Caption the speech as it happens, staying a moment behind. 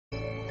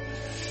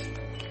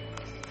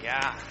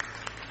Yeah.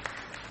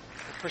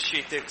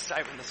 Appreciate the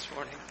excitement this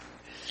morning.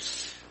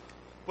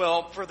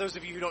 Well, for those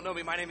of you who don't know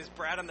me, my name is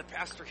Brad. I'm the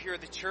pastor here at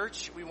the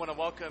church. We want to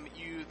welcome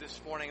you this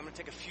morning. I'm going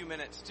to take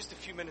just a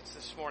few minutes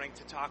this morning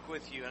to talk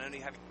with you. And I know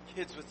you have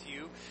kids with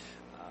you.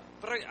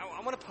 But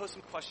I want to pose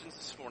some questions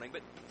this morning.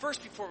 But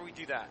first, before we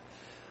do that,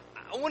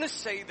 I want to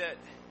say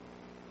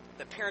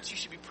that parents, you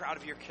should be proud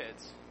of your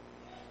kids.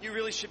 You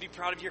really should be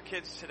proud of your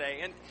kids today.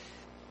 And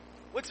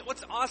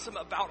what's awesome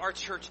about our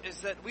church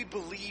is that we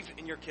believe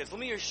in your kids. Let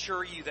me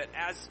assure you that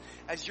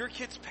as your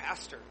kid's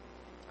pastor,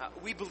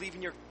 we believe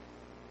in your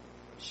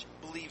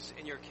believes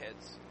in your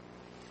kids.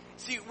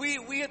 See,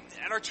 we at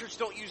our church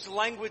don't use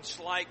language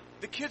like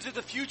the kids are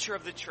the future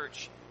of the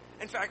church.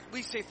 In fact,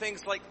 we say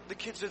things like the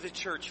kids are the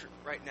church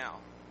right now.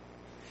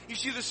 You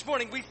see, this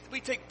morning we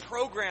take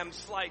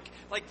programs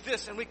like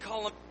this and we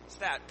call them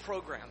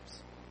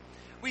programs.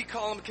 We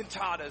call them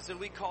cantatas and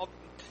we call them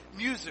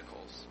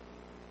musicals.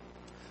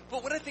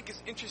 But what I think is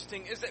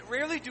interesting is that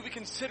rarely do we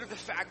consider the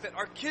fact that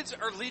our kids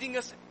are leading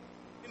us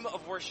in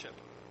of worship.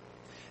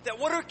 That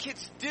what our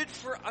kids did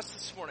for us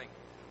this morning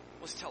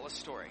was tell a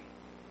story.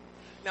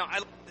 Now, I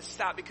like to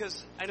stop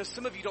because I know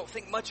some of you don't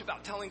think much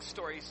about telling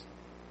stories.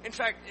 In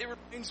fact, it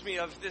reminds me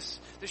of this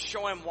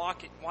show I'm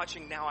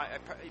watching now. I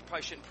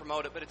probably shouldn't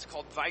promote it, but it's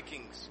called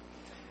Vikings.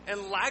 And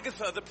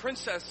Lagertha, the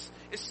princess,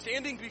 is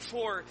standing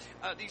before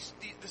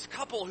this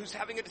couple who's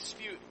having a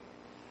dispute.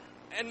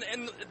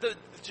 And the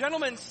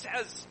gentleman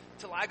says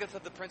to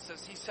Lagertha, the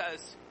princess, he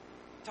says,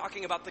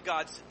 talking about the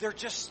gods, they're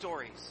just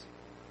stories.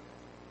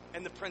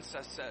 And the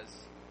princess says,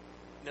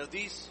 no,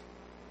 these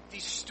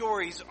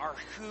stories are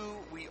who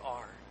we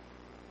are.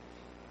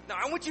 Now,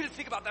 I want you to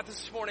think about that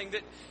this morning,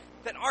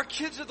 that our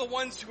kids are the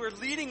ones who are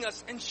leading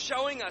us and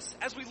showing us,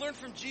 as we learn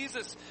from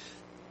Jesus,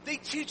 they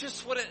teach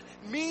us what it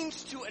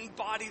means to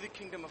embody the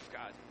kingdom of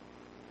God.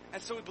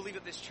 And so we believe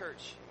at this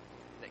church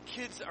that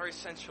kids are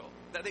essential,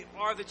 that they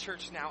are the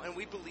church now, and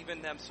we believe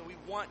in them. So we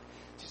want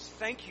to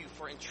thank you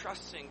for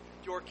entrusting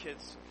your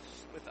kids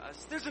with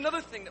us. There's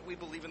another thing that we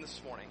believe in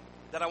this morning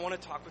that I want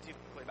to talk with you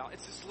quickly about.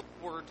 It's this little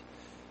word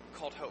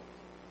called hope.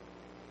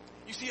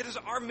 You see, it is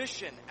our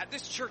mission at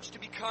this church to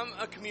become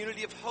a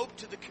community of hope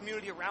to the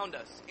community around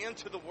us and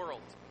to the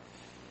world.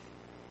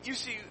 You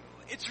see,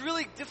 it's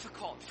really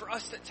difficult for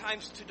us at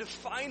times to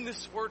define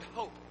this word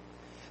hope.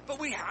 But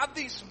we have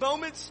these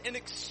moments and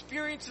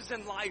experiences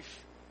in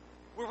life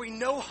where we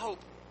know hope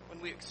when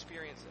we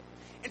experience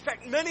it. In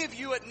fact, many of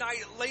you at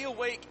night lay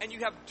awake and you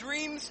have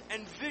dreams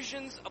and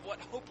visions of what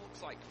hope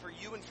looks like for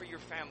you and for your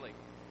family.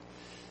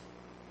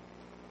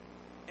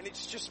 And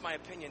it's just my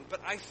opinion,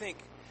 but I think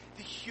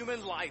the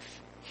human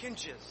life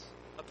hinges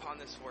upon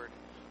this word,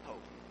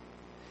 hope.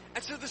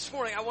 And so this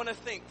morning, I want to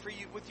think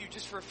with you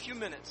just for a few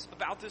minutes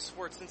about this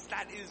word, since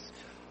that is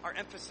our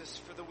emphasis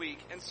for the week.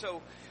 And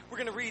so we're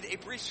going to read a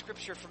brief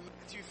scripture from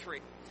Matthew 3.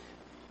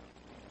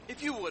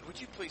 If you would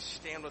you please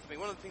stand with me?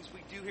 One of the things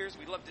we do here is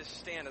we love to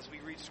stand as we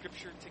read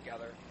scripture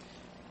together.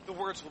 The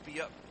words will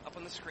be up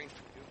on the screen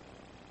for you.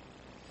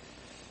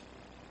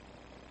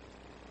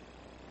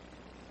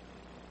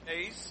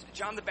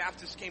 John the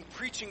Baptist came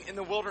preaching in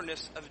the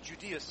wilderness of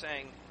Judea,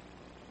 saying,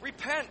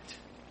 repent,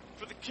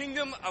 for the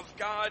kingdom of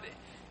God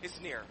is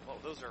near. Well,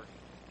 those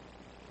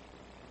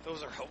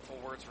are hopeful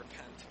words,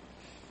 repent.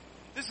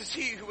 This is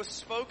he who was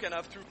spoken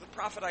of through the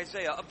prophet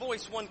Isaiah, a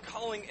voice, one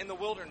calling in the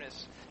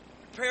wilderness,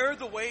 prepare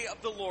the way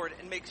of the Lord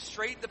and make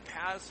straight the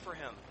paths for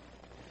him.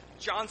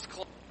 John's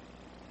clothes,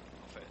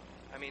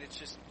 it's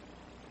just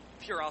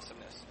pure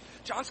awesomeness.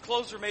 John's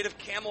clothes were made of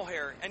camel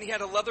hair, and he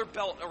had a leather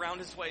belt around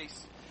his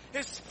waist.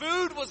 His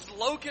food was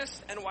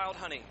locusts and wild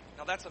honey.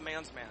 Now that's a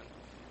man's man.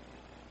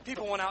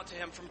 People went out to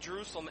him from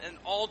Jerusalem and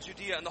all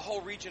Judea and the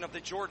whole region of the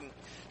Jordan.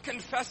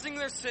 Confessing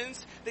their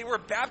sins, they were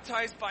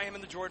baptized by him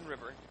in the Jordan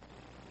River.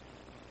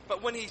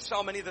 But when he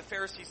saw many of the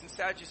Pharisees and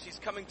Sadducees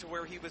coming to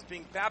where he was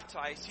being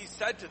baptized, he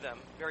said to them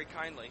very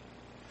kindly,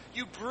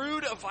 you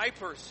brood of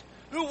vipers,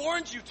 who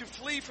warned you to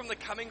flee from the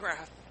coming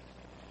wrath?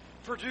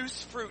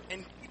 Produce fruit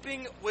in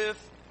keeping with,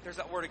 there's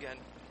that word again,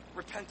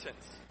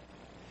 repentance.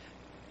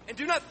 And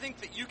do not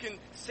think that you can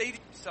say to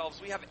yourselves,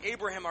 we have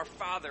Abraham our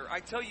father. I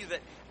tell you that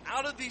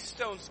out of these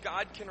stones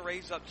God can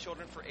raise up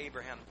children for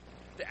Abraham.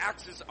 The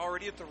axe is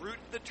already at the root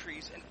of the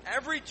trees, and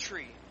every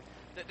tree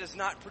that does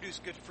not produce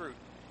good fruit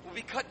will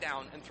be cut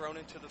down and thrown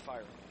into the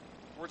fire.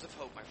 Words of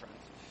hope, my friends.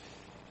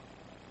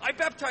 I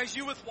baptize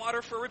you with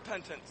water for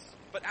repentance,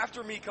 but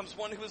after me comes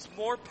one who is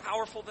more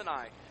powerful than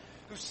I,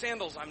 whose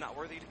sandals I'm not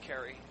worthy to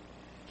carry.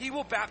 He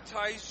will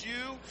baptize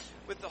you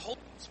with the Holy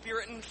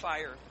Spirit and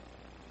fire.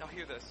 Now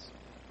hear this.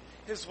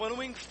 His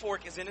winnowing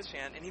fork is in his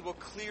hand, and he will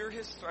clear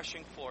his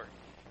threshing floor,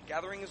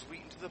 gathering his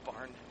wheat into the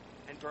barn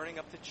and burning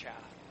up the chaff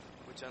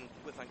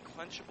with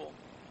unquenchable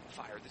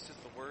fire. This is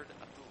the word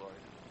of the Lord.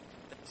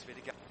 Thanks be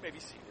to God. You may be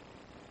seated.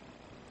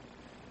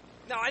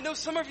 Now, I know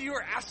some of you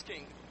are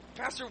asking,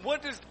 Pastor,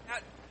 what does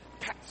that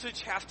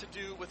passage have to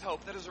do with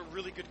hope? That is a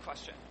really good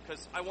question,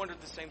 because I wondered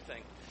the same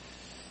thing.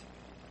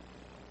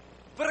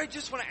 But I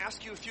just want to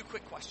ask you a few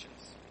quick questions.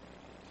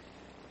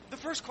 the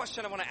first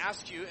question I want to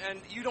ask you,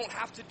 and you don't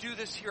have to do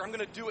this here, I'm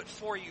going to do it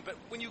for you, but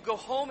when you go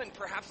home and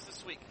perhaps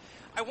this week,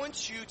 I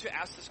want you to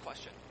ask this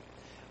question.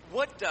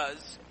 What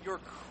does your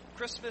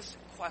Christmas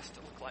quest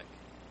look like?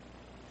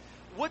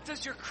 What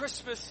does your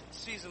Christmas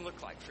season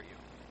look like for you?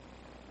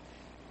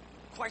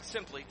 Quite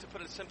simply, to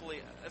put it as simply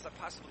as I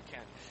possibly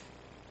can,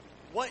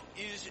 what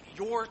is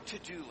your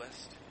to-do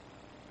list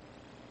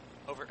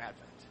over Advent?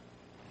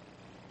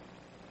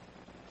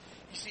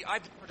 You see,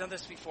 I've never done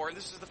this before, and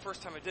this is the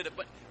first time I did it,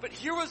 but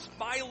here was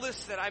my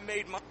list that I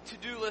made, my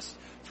to-do list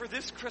for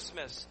this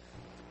Christmas.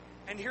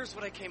 And here's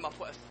what I came up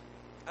with.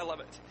 I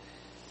love it.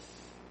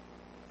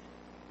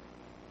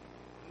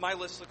 My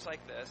list looks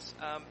like this.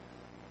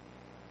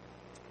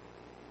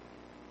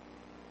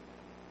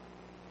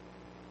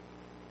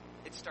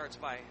 It starts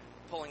by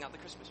pulling out the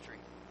Christmas tree.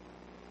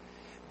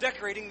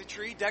 Decorating the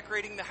tree,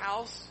 decorating the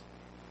house.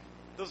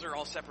 Those are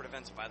all separate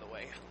events, by the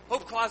way.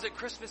 Hope Closet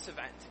Christmas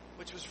event,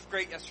 which was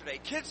great yesterday.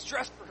 Kids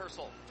dress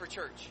rehearsal for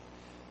church.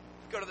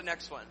 Go to the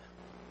next one.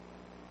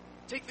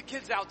 Take the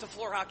kids out to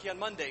floor hockey on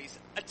Mondays.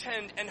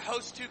 Attend and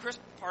host 2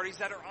 Christmas parties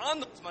that are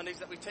on those Mondays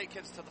that we take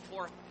kids to the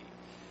floor hockey.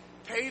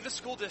 Pay the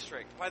school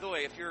district. By the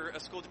way, if you're a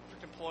school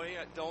district employee,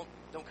 don't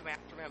come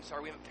after me. I'm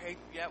sorry, we haven't paid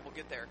yet. We'll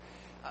get there.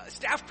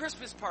 Staff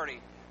Christmas party.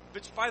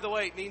 Which, by the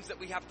way, means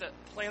that we have to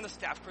plan the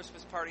staff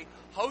Christmas party,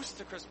 host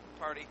the Christmas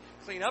party,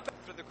 clean up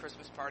after the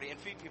Christmas party, and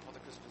feed people at the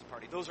Christmas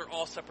party. Those are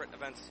all separate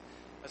events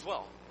as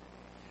well.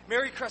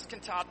 Mary Crest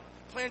Cantata,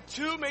 plan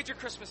 2 major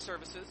Christmas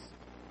services.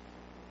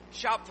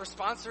 Shop for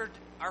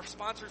our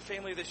sponsored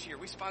family this year.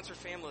 We sponsor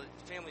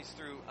families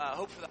through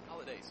Hope for the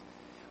Holidays,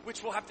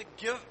 which we'll have to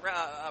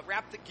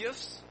wrap the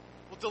gifts.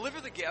 We'll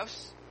deliver the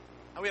gifts.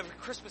 We have a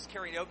Christmas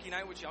karaoke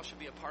night, which y'all should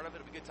be a part of.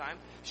 It'll be a good time.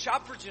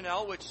 Shop for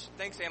Janelle, which,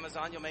 thanks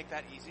Amazon, you'll make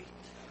that easy.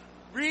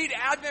 Read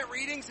Advent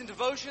readings and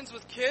devotions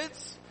with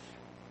kids.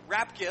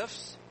 Wrap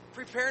gifts.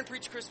 Prepare and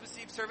preach Christmas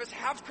Eve service.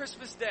 Have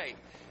Christmas Day.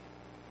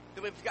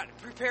 Then we've got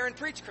Prepare and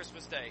Preach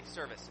Christmas Day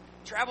service.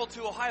 Travel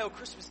to Ohio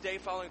Christmas Day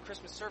following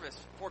Christmas service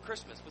for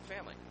Christmas with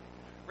family.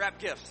 Wrap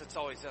gifts. That's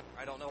always,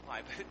 I don't know why,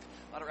 but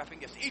a lot of wrapping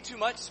gifts. Eat too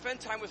much. Spend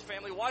time with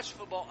family. Watch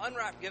football.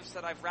 Unwrap gifts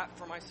that I've wrapped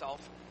for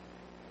myself.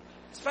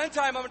 Spend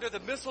time under the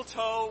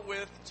mistletoe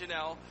with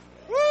Janelle.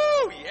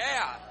 Woo!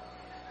 Yeah!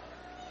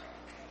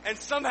 And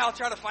somehow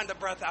try to find a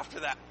breath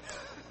after that.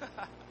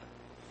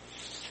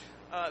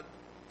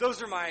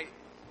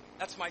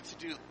 That's my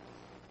to-do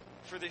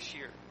for this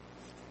year.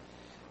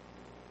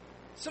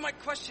 So my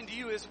question to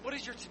you is, what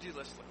does your to-do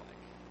list look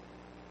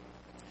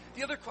like?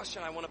 The other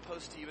question I want to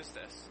pose to you is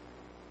this.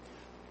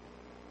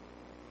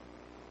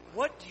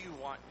 What do you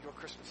want your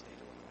Christmas Day to look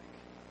like?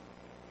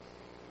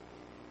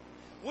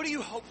 What do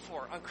you hope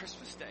for on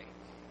Christmas Day?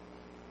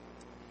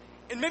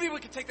 And maybe we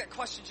could take that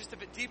question just a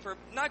bit deeper.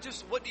 Not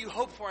just what do you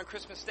hope for on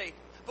Christmas Day,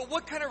 but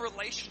what kind of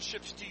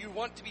relationships do you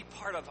want to be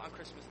part of on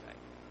Christmas Day?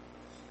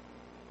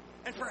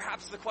 And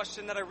perhaps the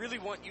question that I really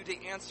want you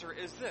to answer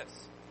is this.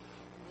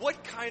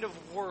 What kind of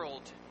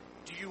world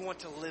do you want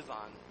to live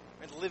on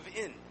and live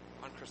in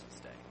on Christmas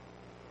Day?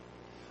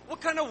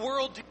 What kind of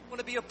world do you want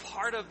to be a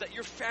part of that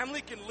your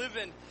family can live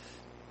in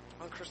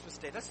on Christmas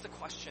Day? That's the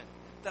question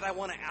that I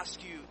want to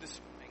ask you this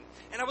morning.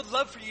 And I would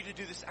love for you to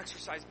do this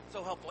exercise. It's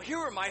so helpful. Here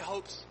are my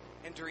hopes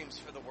and dreams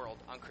for the world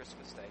on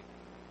Christmas Day.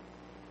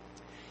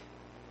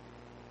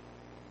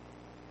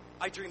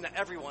 I dream that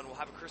everyone will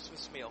have a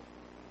Christmas meal.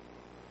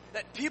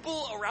 That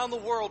people around the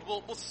world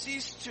will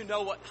cease to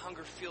know what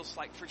hunger feels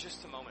like for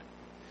just a moment.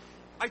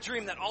 I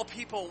dream that all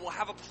people will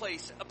have a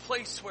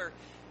place where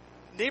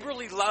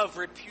neighborly love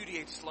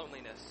repudiates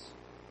loneliness.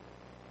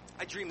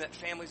 I dream that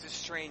families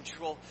estranged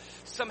will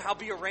somehow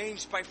be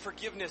arranged by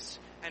forgiveness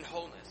and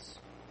wholeness.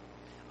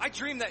 I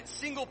dream that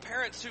single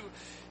parents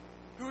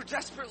who are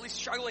desperately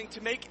struggling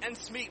to make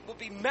ends meet will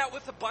be met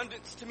with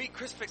abundance to meet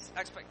Christmas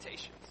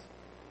expectations.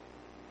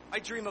 I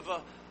dream of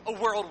a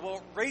world where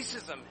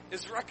racism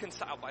is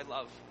reconciled by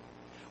love,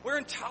 where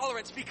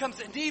intolerance becomes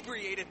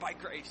inebriated by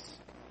grace.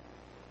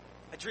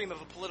 I dream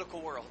of a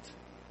political world,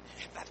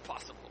 if that's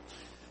possible,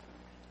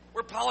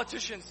 where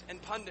politicians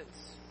and pundits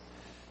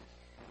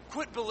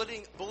quit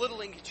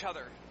belittling each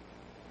other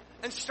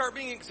and start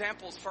being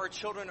examples for our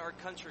children, our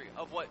country,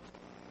 of what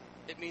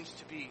it means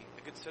to be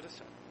a good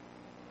citizen.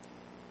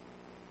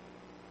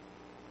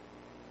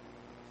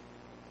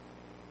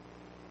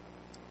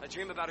 I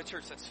dream about a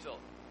church that's filled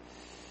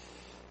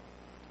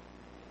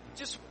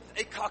just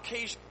a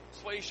Caucasian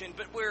persuasion,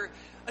 but where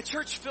a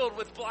church filled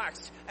with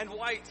blacks and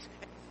whites,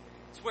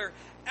 where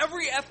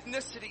every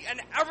ethnicity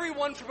and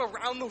everyone from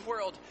around the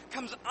world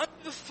comes under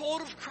the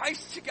fold of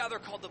Christ together,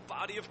 called the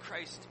body of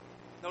Christ,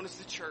 known as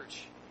the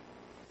church.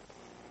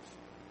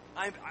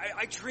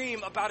 I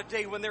dream about a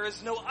day when there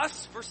is no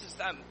us versus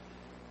them,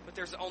 but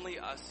there's only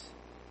us.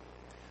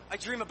 I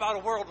dream about a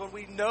world when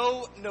we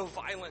know no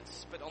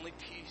violence, but only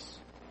peace.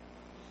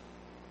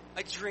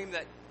 I dream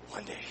that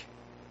one day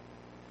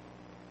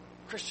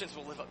Christians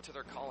will live up to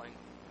their calling.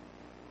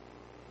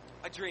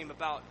 I dream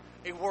about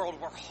a world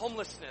where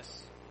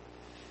homelessness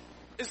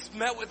is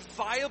met with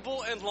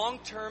viable and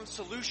long-term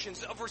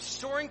solutions of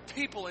restoring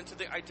people into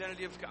the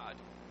identity of God.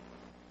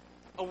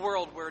 A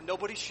world where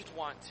nobody should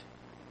want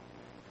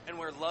and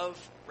where love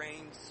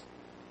reigns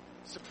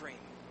supreme.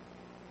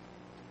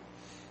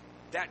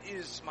 That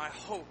is my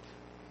hope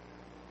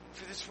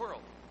for this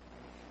world.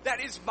 That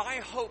is my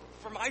hope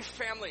for my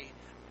family,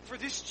 for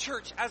this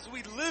church as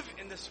we live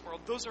in this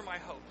world. Those are my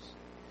hopes.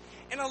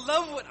 And I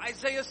love what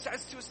Isaiah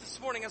says to us this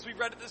morning as we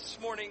read it this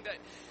morning,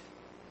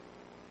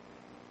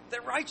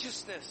 that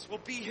righteousness will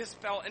be his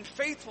belt and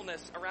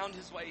faithfulness around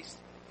his waist.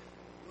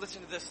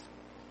 Listen to this.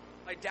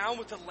 Lie down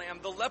with the lamb.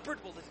 The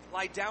leopard will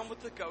lie down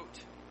with the goat.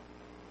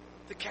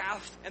 The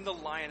calf and the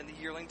lion and the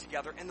yearling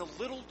together. And the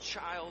little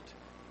child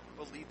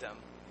will lead them.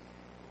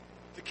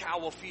 The cow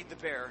will feed the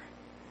bear.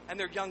 And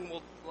their young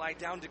will lie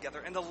down together.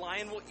 And the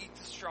lion will eat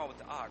the straw with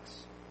the ox.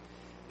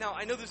 Now,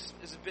 I know this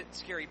is a bit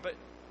scary, but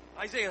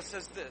Isaiah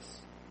says this.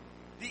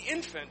 The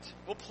infant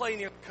will play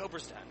near the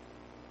cobra's den.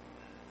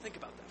 Think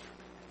about that for a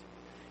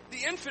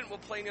minute. The infant will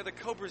play near the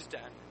cobra's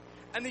den.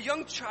 And the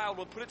young child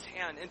will put its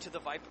hand into the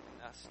viper's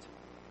nest.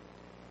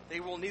 They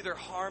will neither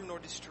harm nor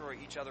destroy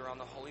each other on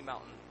the holy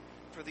mountain,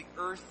 for the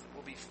earth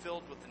will be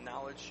filled with the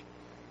knowledge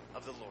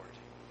of the Lord.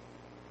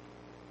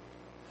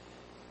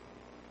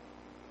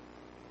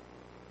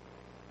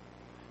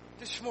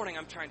 This morning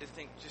I'm trying to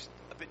think just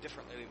a bit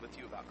differently with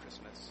you about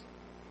Christmas.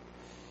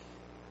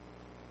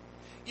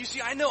 You see,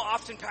 I know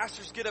often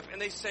pastors get up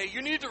and they say,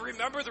 you need to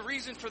remember the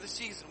reason for the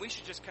season. We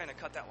should just kind of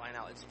cut that line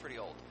out. It's pretty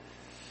old.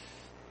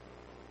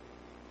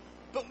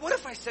 But what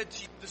if I said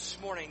to you this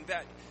morning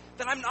that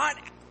I'm not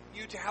asking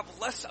you to have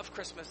less of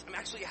Christmas. I'm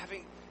actually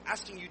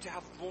asking you to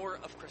have more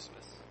of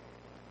Christmas.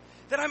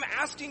 That I'm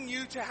asking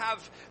you to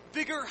have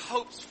bigger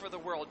hopes for the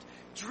world.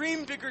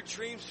 Dream bigger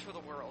dreams for the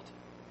world.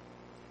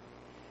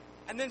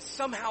 And then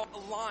somehow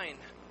align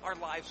our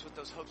lives with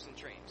those hopes and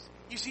dreams.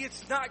 You see,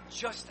 it's not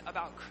just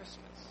about Christmas.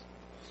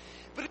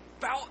 But it's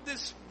about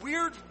this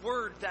weird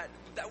word that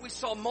we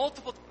saw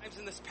multiple times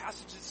in this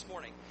passage this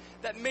morning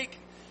that make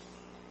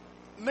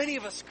many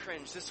of us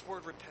cringe, this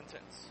word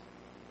repentance.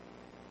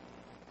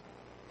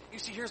 You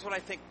see, here's what I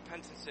think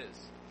repentance is.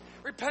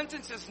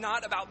 Repentance is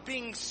not about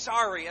being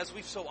sorry, as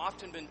we've so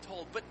often been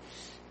told,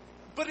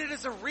 but it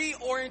is a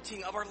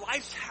reorienting of our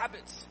life's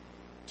habits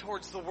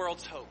towards the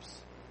world's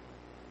hopes.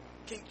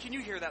 Can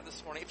you hear that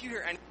this morning? If you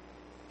hear any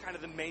kind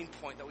of the main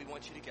point that we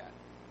want you to get,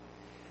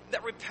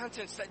 that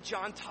repentance that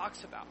John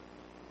talks about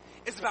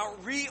is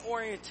about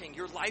reorienting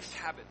your life's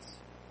habits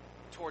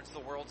towards the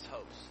world's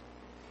hopes.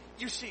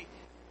 You see,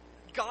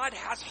 God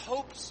has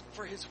hopes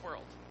for his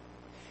world.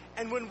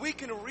 And when we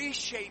can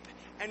reshape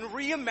and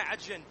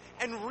reimagine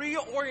and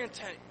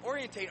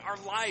reorientate our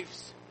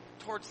lives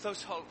towards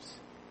those hopes,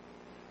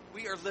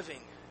 we are living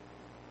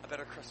a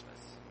better Christmas.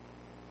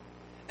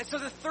 And so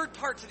the third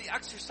part to the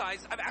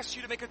exercise, I've asked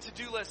you to make a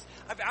to-do list.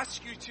 I've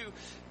asked you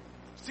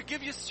to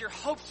give us your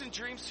hopes and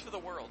dreams for the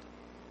world.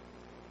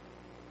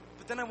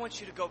 But then I want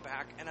you to go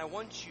back and I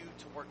want you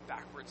to work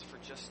backwards for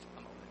just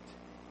a moment.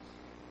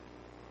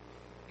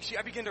 You see,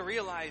 I began to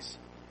realize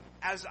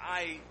as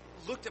I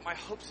looked at my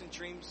hopes and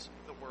dreams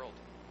of the world,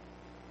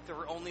 there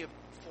were only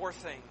 4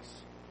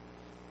 things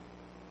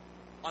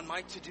on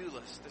my to-do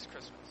list this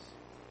Christmas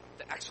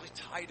that actually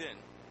tied in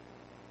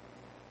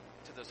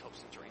to those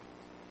hopes and dreams.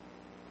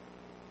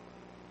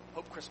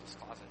 Hope Christmas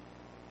Closet,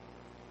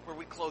 where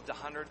we clothed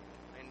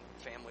 109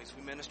 families.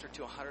 We ministered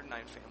to 109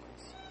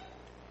 families.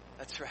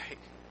 That's right.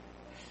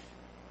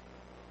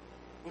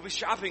 We'll be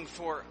shopping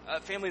for a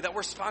family that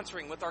we're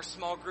sponsoring with our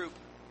small group.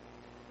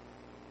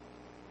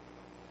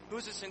 Who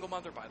is a single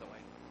mother, by the way?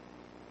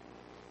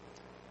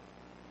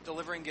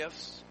 Delivering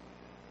gifts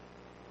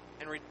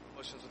and reading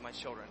devotions with my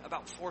children.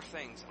 About 4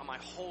 things on my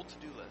whole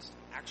to-do list.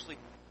 Actually,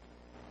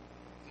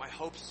 my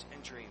hopes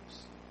and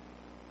dreams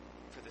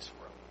for this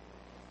world.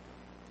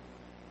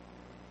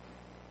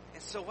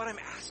 And so what I'm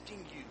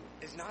asking you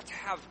is not to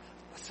have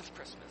less of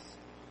Christmas,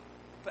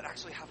 but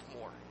actually have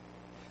more.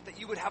 That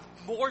you would have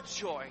more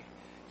joy,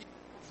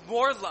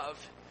 more love.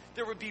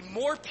 There would be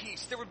more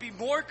peace. There would be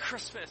more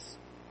Christmas.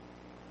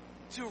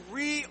 To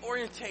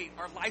reorientate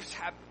our life's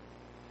habit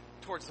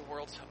towards the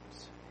world's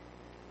hopes.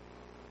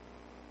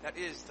 That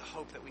is the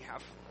hope that we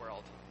have for the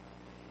world.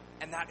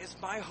 And that is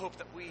my hope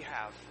that we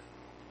have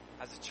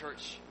as a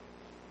church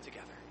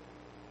together.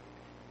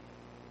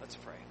 Let's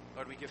pray.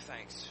 Lord, we give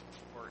thanks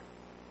for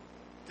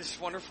this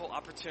wonderful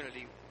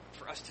opportunity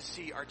for us to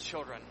see our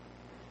children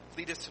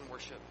lead us in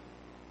worship.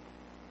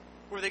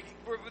 Where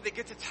they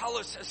get to tell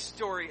us a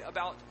story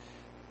about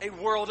a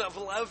world of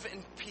love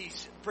and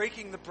peace,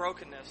 breaking the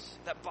brokenness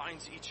that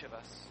binds each of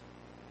us.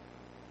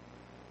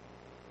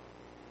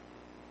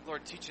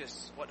 Lord, teach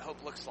us what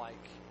hope looks like.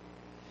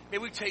 May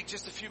we take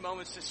just a few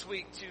moments this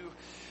week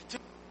to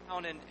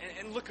down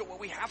and look at what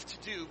we have to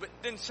do, but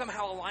then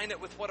somehow align it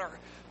with what our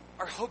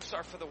hopes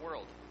are for the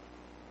world.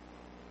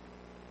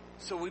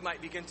 So we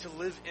might begin to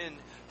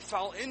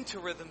fall into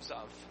rhythms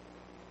of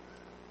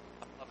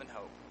love and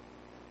hope.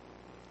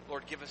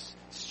 Lord, give us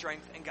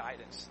strength and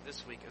guidance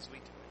this week as we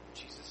do it.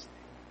 In Jesus'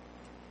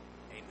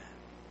 name,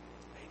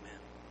 amen. Amen.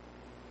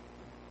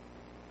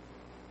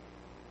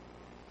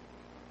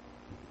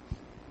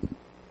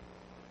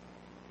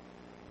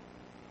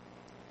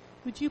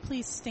 Would you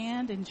please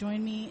stand and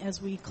join me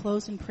as we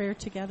close in prayer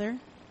together?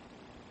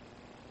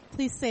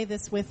 Please say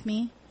this with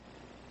me.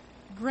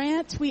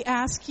 Grant, we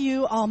ask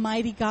you,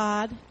 Almighty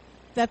God,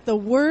 that the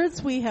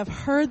words we have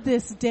heard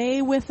this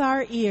day with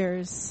our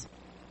ears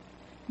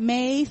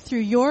may, through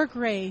your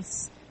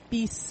grace,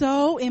 be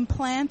so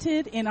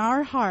implanted in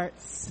our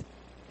hearts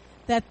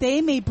that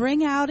they may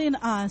bring out in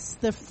us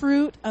the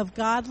fruit of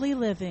godly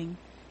living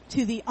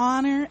to the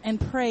honor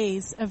and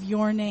praise of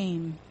your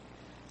name.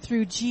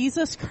 Through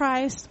Jesus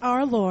Christ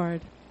our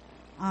Lord.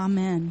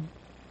 Amen.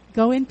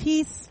 Go in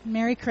peace.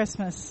 Merry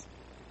Christmas.